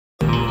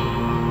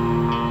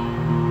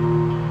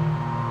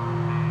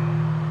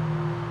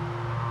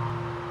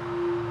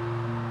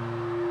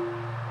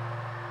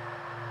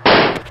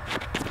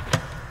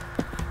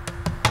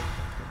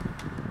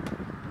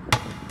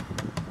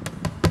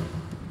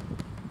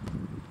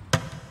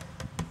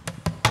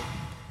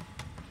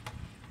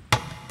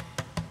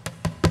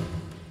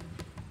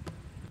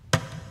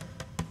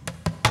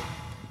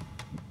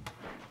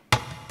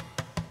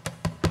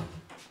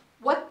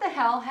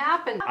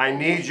happened? I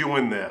need you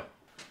in there.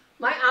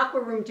 My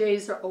aqua room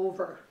days are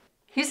over.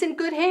 He's in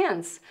good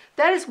hands.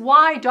 That is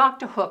why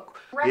Dr. Hook...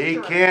 He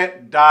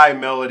can't die,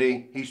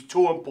 Melody. He's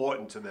too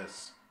important to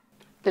this.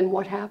 Then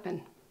what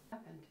happened?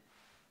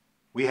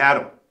 We had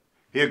him.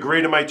 He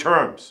agreed to my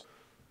terms.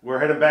 We're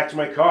heading back to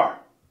my car.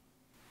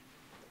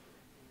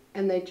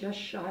 And they just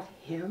shot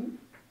him?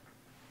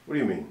 What do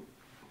you mean?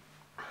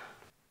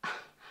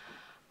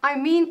 I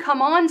mean,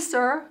 come on,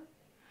 sir.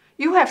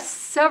 You have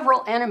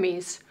several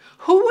enemies.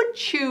 Who would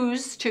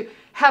choose to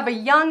have a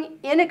young,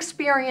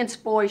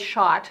 inexperienced boy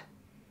shot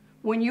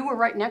when you were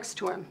right next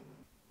to him?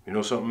 You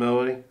know something,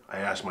 Melody? I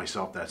asked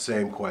myself that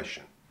same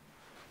question.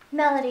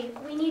 Melody,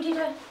 we need you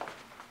to...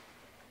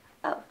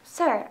 Oh,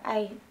 sir,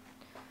 I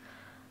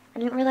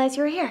didn't realize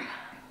you were here.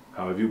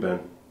 How have you been?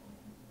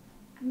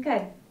 I'm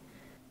good.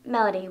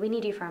 Melody, we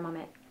need you for a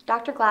moment.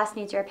 Dr. Glass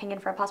needs your opinion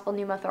for a possible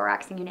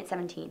pneumothorax in Unit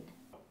 17.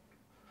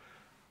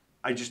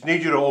 I just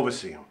need you to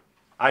oversee him.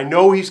 I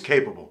know he's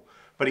capable,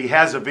 but he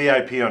has a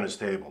VIP on his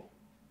table.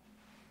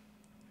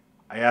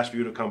 I asked for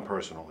you to come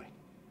personally.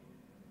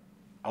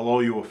 I'll owe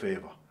you a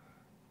favor.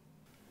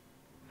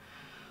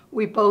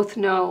 We both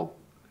know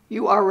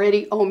you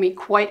already owe me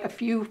quite a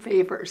few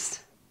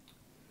favors.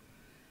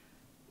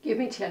 Give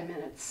me 10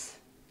 minutes.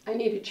 I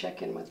need to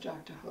check in with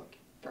Dr. Hook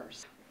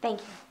first. Thank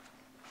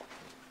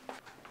you.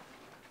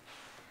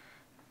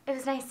 It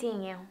was nice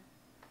seeing you.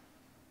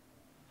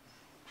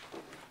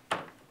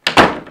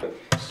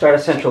 Start a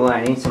central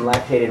line. I need some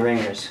lactated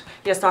ringers.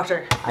 Yes,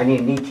 doctor. I need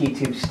an ET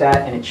tube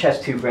stat and a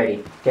chest tube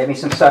ready. Get me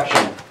some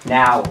suction.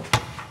 Now.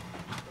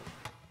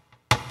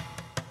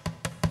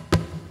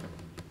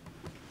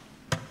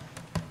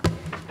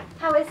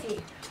 How is he?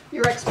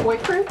 Your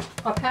ex-boyfriend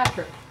or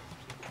Patrick?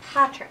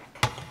 Patrick.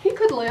 He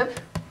could live.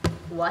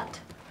 What?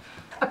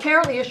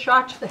 Apparently a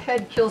shot to the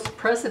head kills the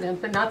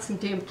president, but not some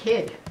damn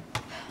kid.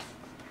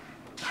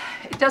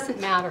 It doesn't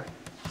matter.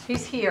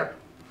 He's here.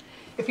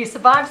 If he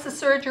survives the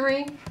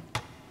surgery,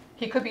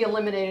 he could be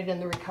eliminated in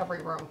the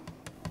recovery room.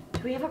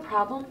 Do we have a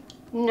problem?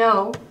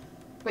 No,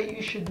 but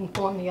you should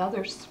inform the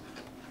others.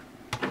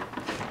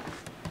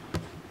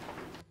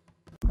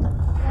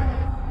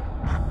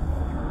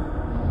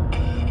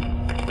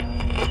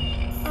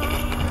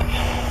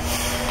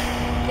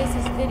 This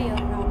is video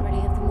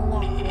property of the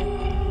Moloch Corporation.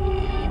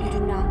 You do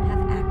not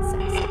have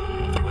access.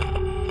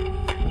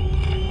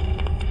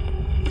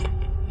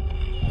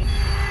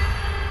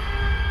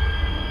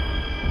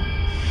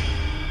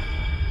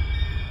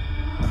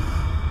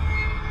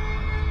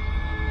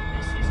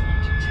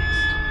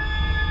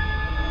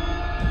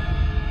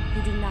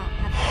 You do not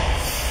have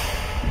access.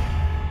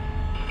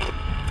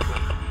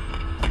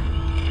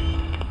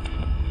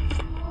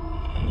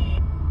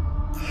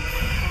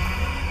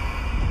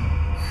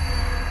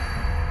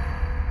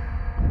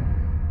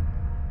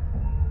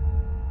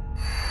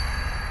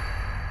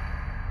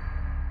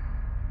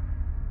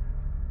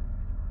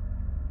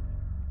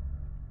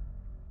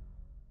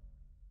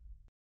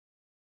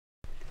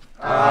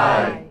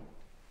 Aye.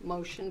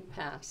 Motion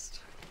passed.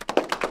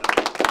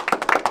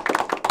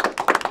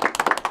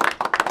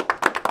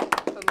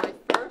 For my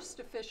first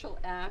official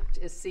act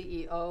as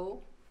CEO,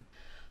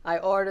 I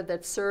order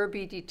that Sir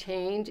be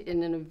detained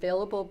in an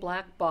available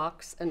black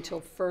box until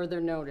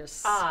further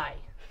notice. Aye.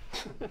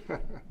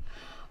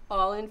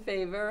 All in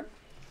favor?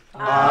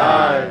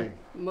 Aye.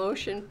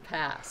 Motion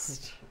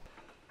passed.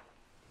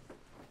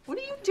 What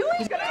are you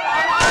doing?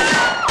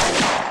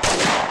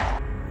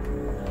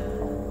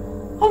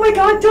 Oh my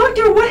God,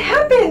 doctor, what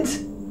happened?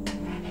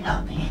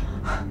 Help me.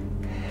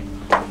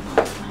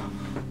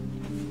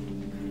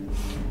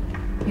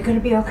 You're gonna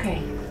be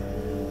okay.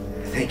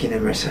 Thank you,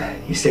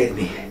 Nemarissa. You saved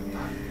me.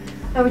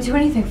 I would do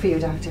anything for you,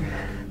 doctor.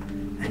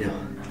 I know.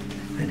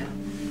 I know.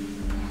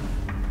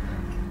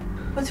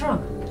 What's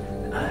wrong?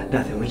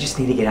 Nothing. We just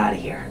need to get out of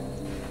here.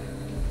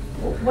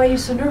 Why are you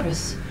so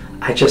nervous?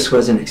 I just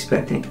wasn't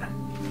expecting...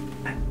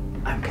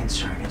 I'm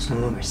concerned. It's no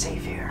longer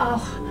safe here.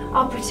 Oh,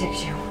 I'll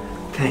protect you.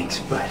 Thanks,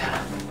 but...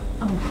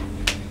 Oh.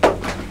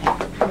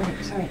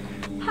 Sorry.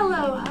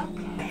 Hello, Huck.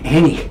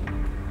 Annie!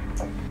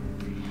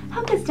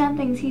 Huck has done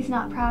things he's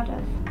not proud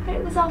of, but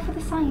it was all for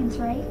the science,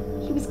 right?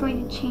 He was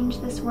going to change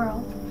this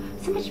world.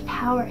 So much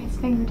power at his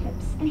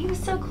fingertips, and he was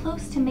so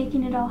close to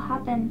making it all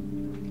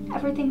happen.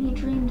 Everything he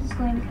dreamed is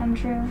going to come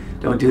true.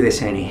 Don't do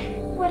this, Annie.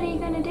 What are you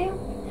going to do?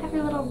 Have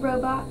your little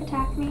robot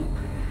attack me?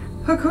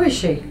 Hook, who is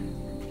she?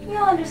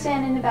 You'll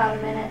understand in about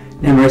a minute.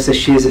 Nemarissa,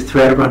 she is a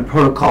threat on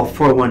Protocol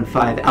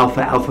 415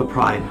 Alpha Alpha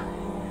Prime.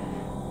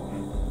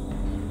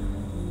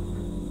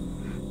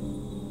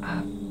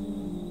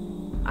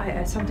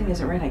 Something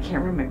isn't right. I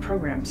can't run my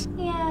programs.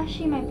 Yeah,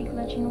 she might be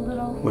glitching a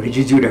little. What did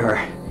you do to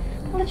her?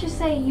 Let's just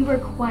say you were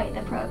quite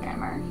the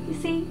programmer. You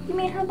see, you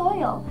made her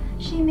loyal.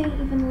 She may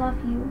even love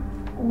you.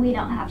 We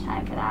don't have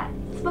time for that.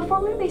 So before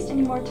we waste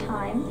any more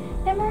time,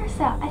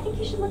 Nemarissa, I think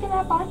you should look in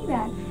that body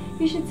bag.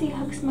 You should see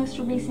Hook's most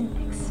recent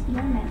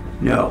experiment.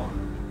 No.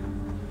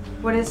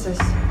 What is this?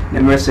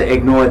 Nemarissa,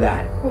 ignore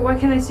that. Well, why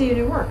can't I see you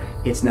do work?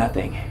 It's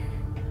nothing.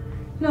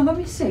 No, let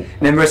me see.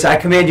 Nemarissa, I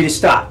command you to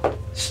stop.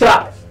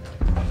 Stop!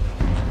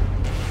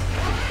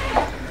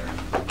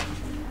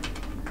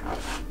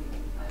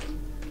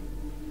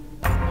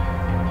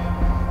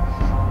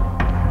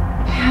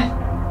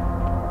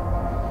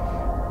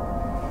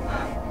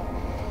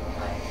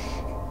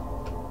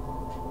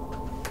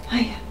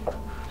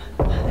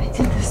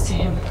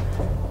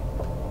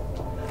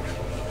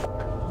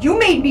 You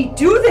made me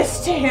do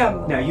this to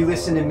him! Now you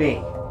listen to me.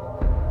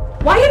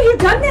 Why have you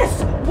done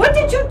this? What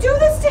did you do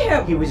this to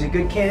him? He was a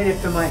good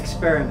candidate for my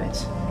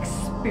experiments.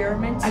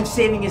 Experiment? I'm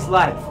saving his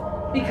life.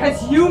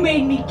 Because you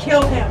made me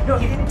kill him! No,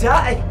 he didn't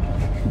die.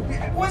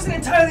 It wasn't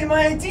entirely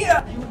my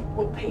idea. You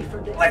will pay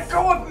for this. Let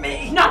go of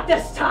me! Not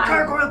this time!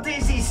 Gargoyle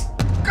daisies!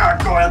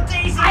 Gargoyle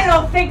daisies! I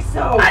don't think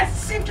so! I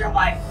saved your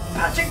life!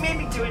 Patrick made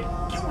me do it!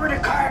 You were the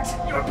cards!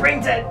 You were brain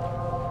dead!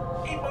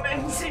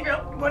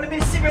 Wanted me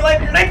to save your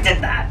life, and I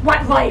did that!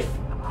 What life?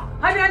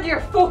 I'm under your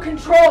full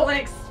control and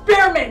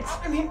experiment!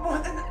 I mean more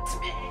than that to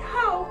me.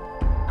 How?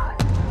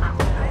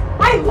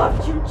 I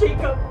loved you,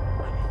 Jacob!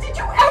 Did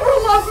you ever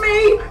love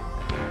me?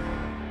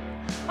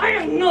 I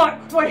am not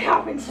what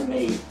happened to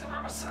me!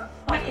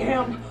 I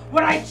am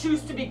what I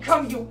choose to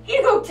become, you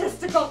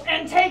egotistical,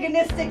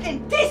 antagonistic,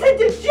 indecent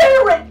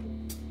degenerate!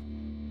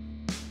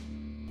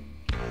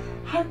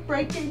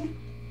 Heartbreaking.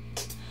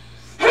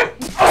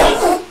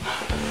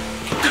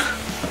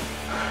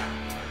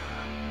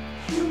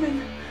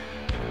 Human.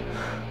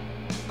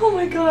 Oh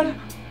my God.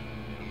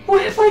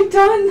 What have I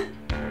done?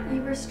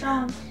 You were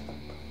strong.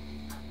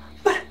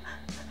 But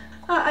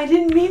I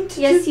didn't mean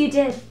to. Yes, you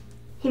did.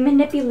 He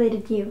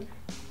manipulated you.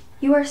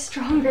 You are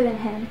stronger than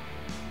him.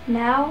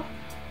 Now,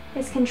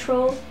 his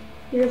control,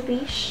 your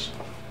leash,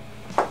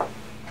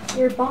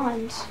 your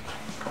bond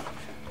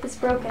is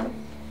broken.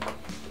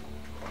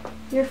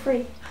 You're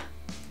free.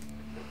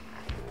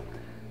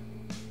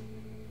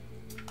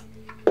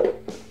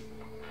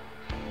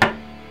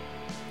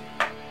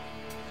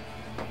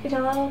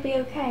 It'll all be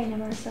okay,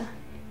 Nemarissa.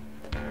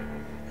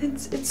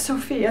 It's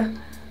Sophia.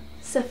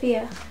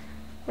 Sophia,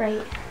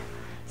 right.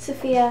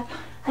 Sophia,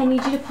 I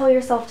need you to pull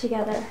yourself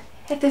together.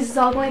 If this is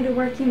all going to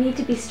work, you need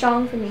to be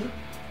strong for me.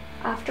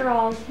 After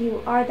all,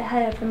 you are the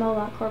head of the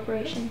Moloch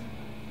Corporation.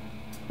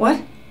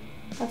 What?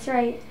 That's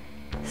right.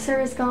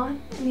 Sir is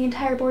gone, and the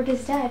entire board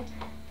is dead.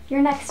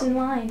 You're next in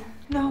line.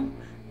 No,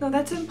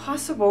 that's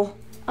impossible.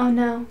 Oh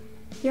no,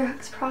 you're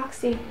Hook's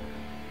proxy.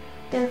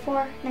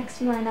 Therefore,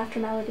 next in line after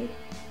Melody.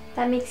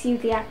 That makes you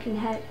the acting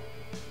head.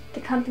 The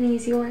company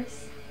is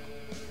yours.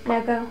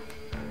 Now go.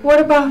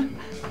 What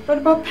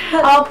about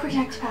Pat? I'll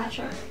protect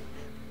Patrick.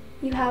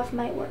 You have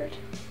my word.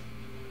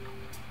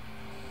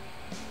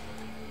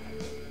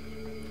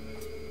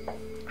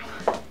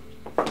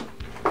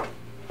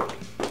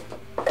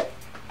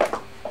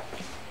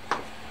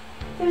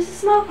 There's a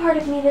small part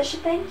of me that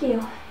should thank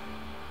you.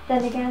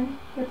 Then again,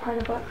 you're part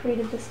of what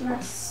created this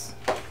mess.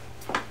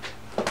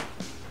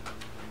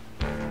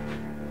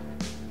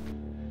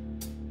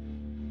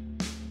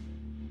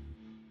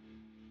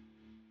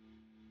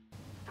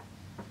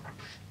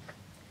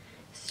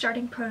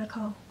 Starting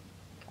protocol.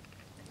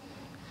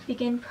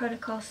 Begin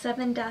protocol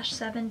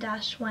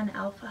 7-7-1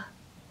 alpha.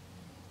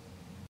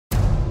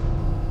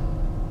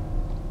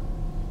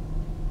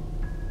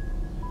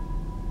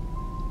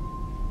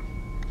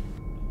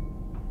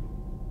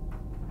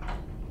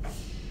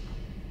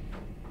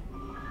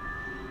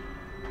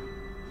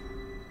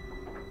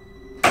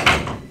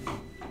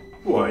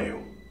 Who are you?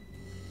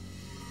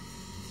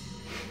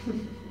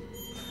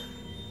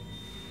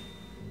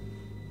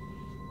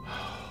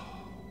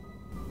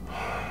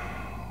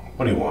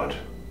 What do you want?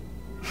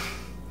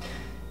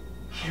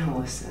 You don't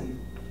listen.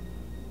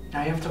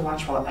 Now you have to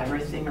watch while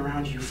everything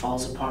around you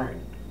falls apart.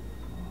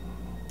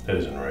 That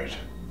isn't right.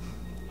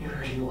 You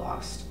already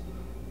lost.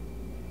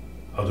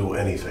 I'll do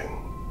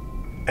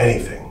anything.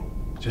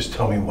 Anything. Just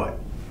tell me what.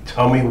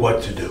 Tell me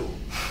what to do.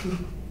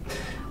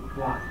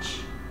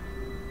 Watch.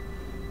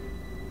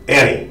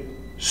 Annie,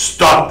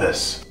 stop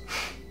this!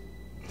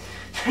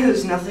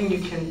 There's nothing you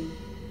can...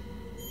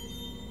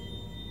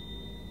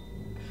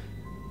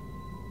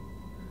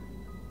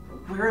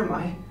 Where am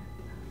I?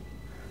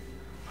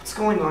 What's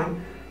going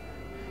on?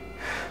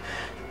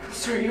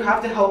 Sir, you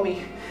have to help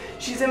me.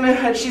 She's in my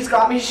head. She's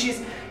got me.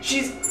 She's...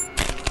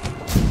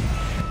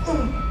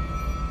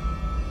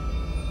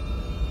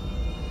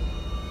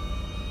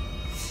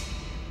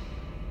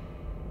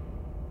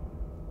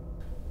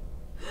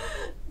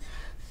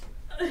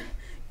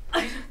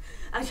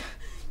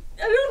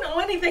 I don't know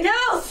anything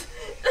else.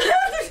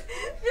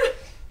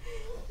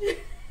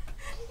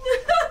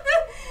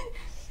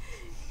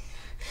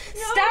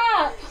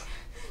 Stop!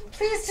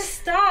 Please just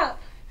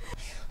stop.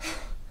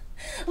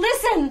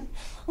 Listen!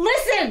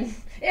 Listen!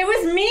 It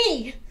was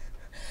me!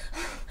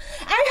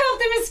 I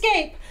helped him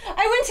escape!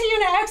 I went to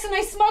Unit X and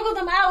I smuggled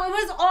him out. It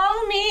was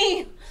all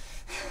me!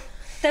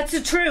 That's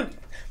the truth.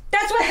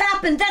 That's what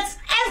happened. That's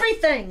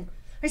everything!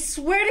 I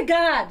swear to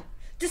God.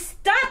 Just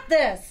stop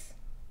this!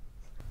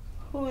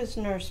 Who is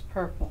Nurse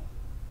Purple?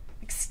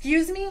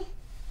 Excuse me?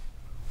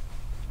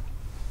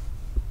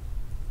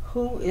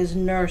 Who is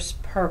Nurse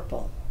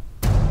Purple?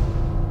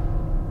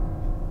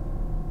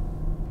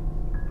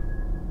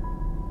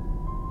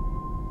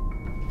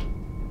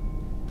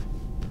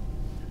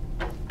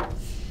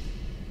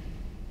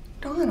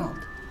 Donald,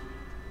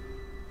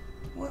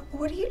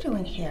 what are you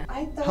doing here?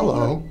 I thought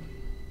Hello.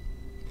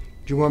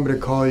 Do you want me to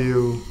call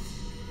you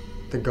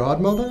the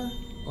Godmother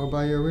or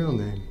by your real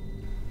name?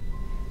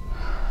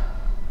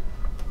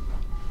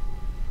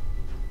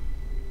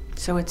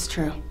 So it's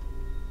true.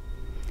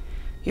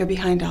 You're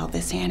behind all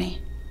this,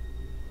 Annie.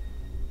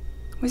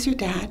 Was your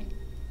dad?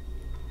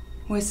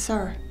 Was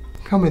Sir?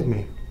 Come with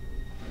me.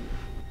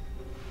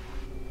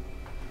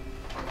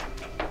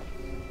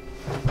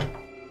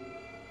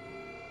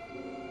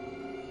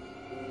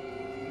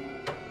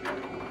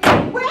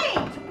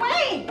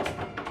 Wait!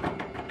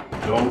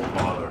 Don't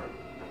bother.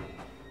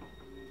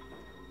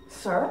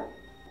 Sir?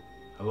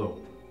 Hello.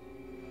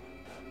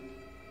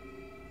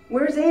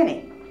 Where's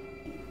Annie?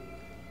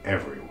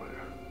 Everywhere.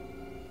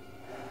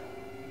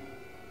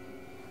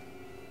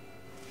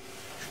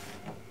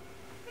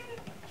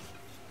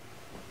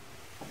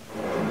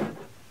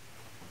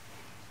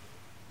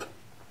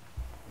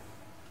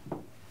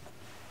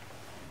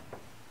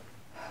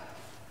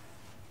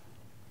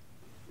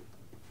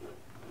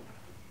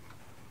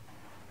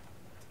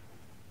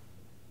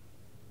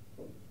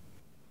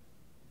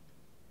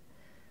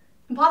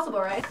 Impossible,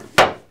 right?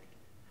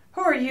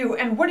 Who are you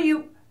and what are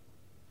you?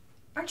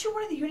 Aren't you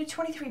one of the Unit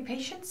 23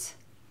 patients?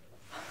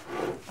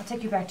 I'll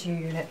take you back to your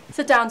unit.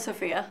 Sit down,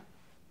 Sophia.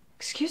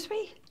 Excuse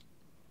me?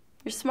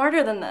 You're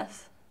smarter than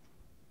this.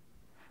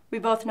 We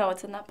both know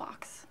what's in that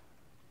box.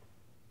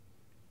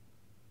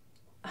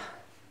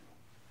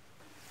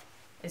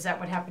 Is that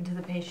what happened to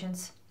the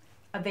patients?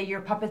 Are they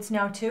your puppets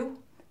now too?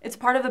 It's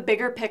part of a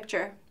bigger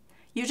picture.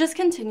 You just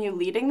continue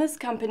leading this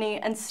company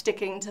and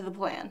sticking to the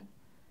plan.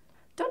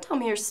 Don't tell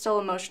me you're still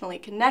emotionally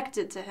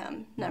connected to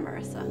him,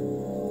 Nemarissa.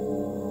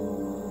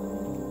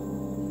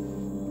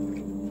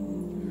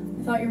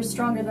 I thought you were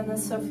stronger than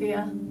this,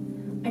 Sophia.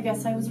 I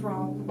guess I was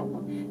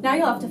wrong. Now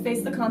you'll have to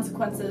face the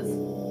consequences.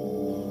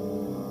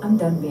 I'm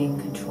done being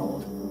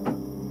controlled.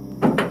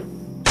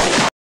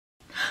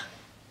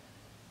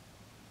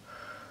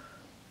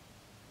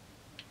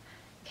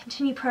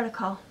 Continue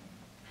protocol.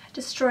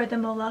 Destroy the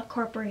Moloch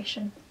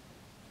Corporation.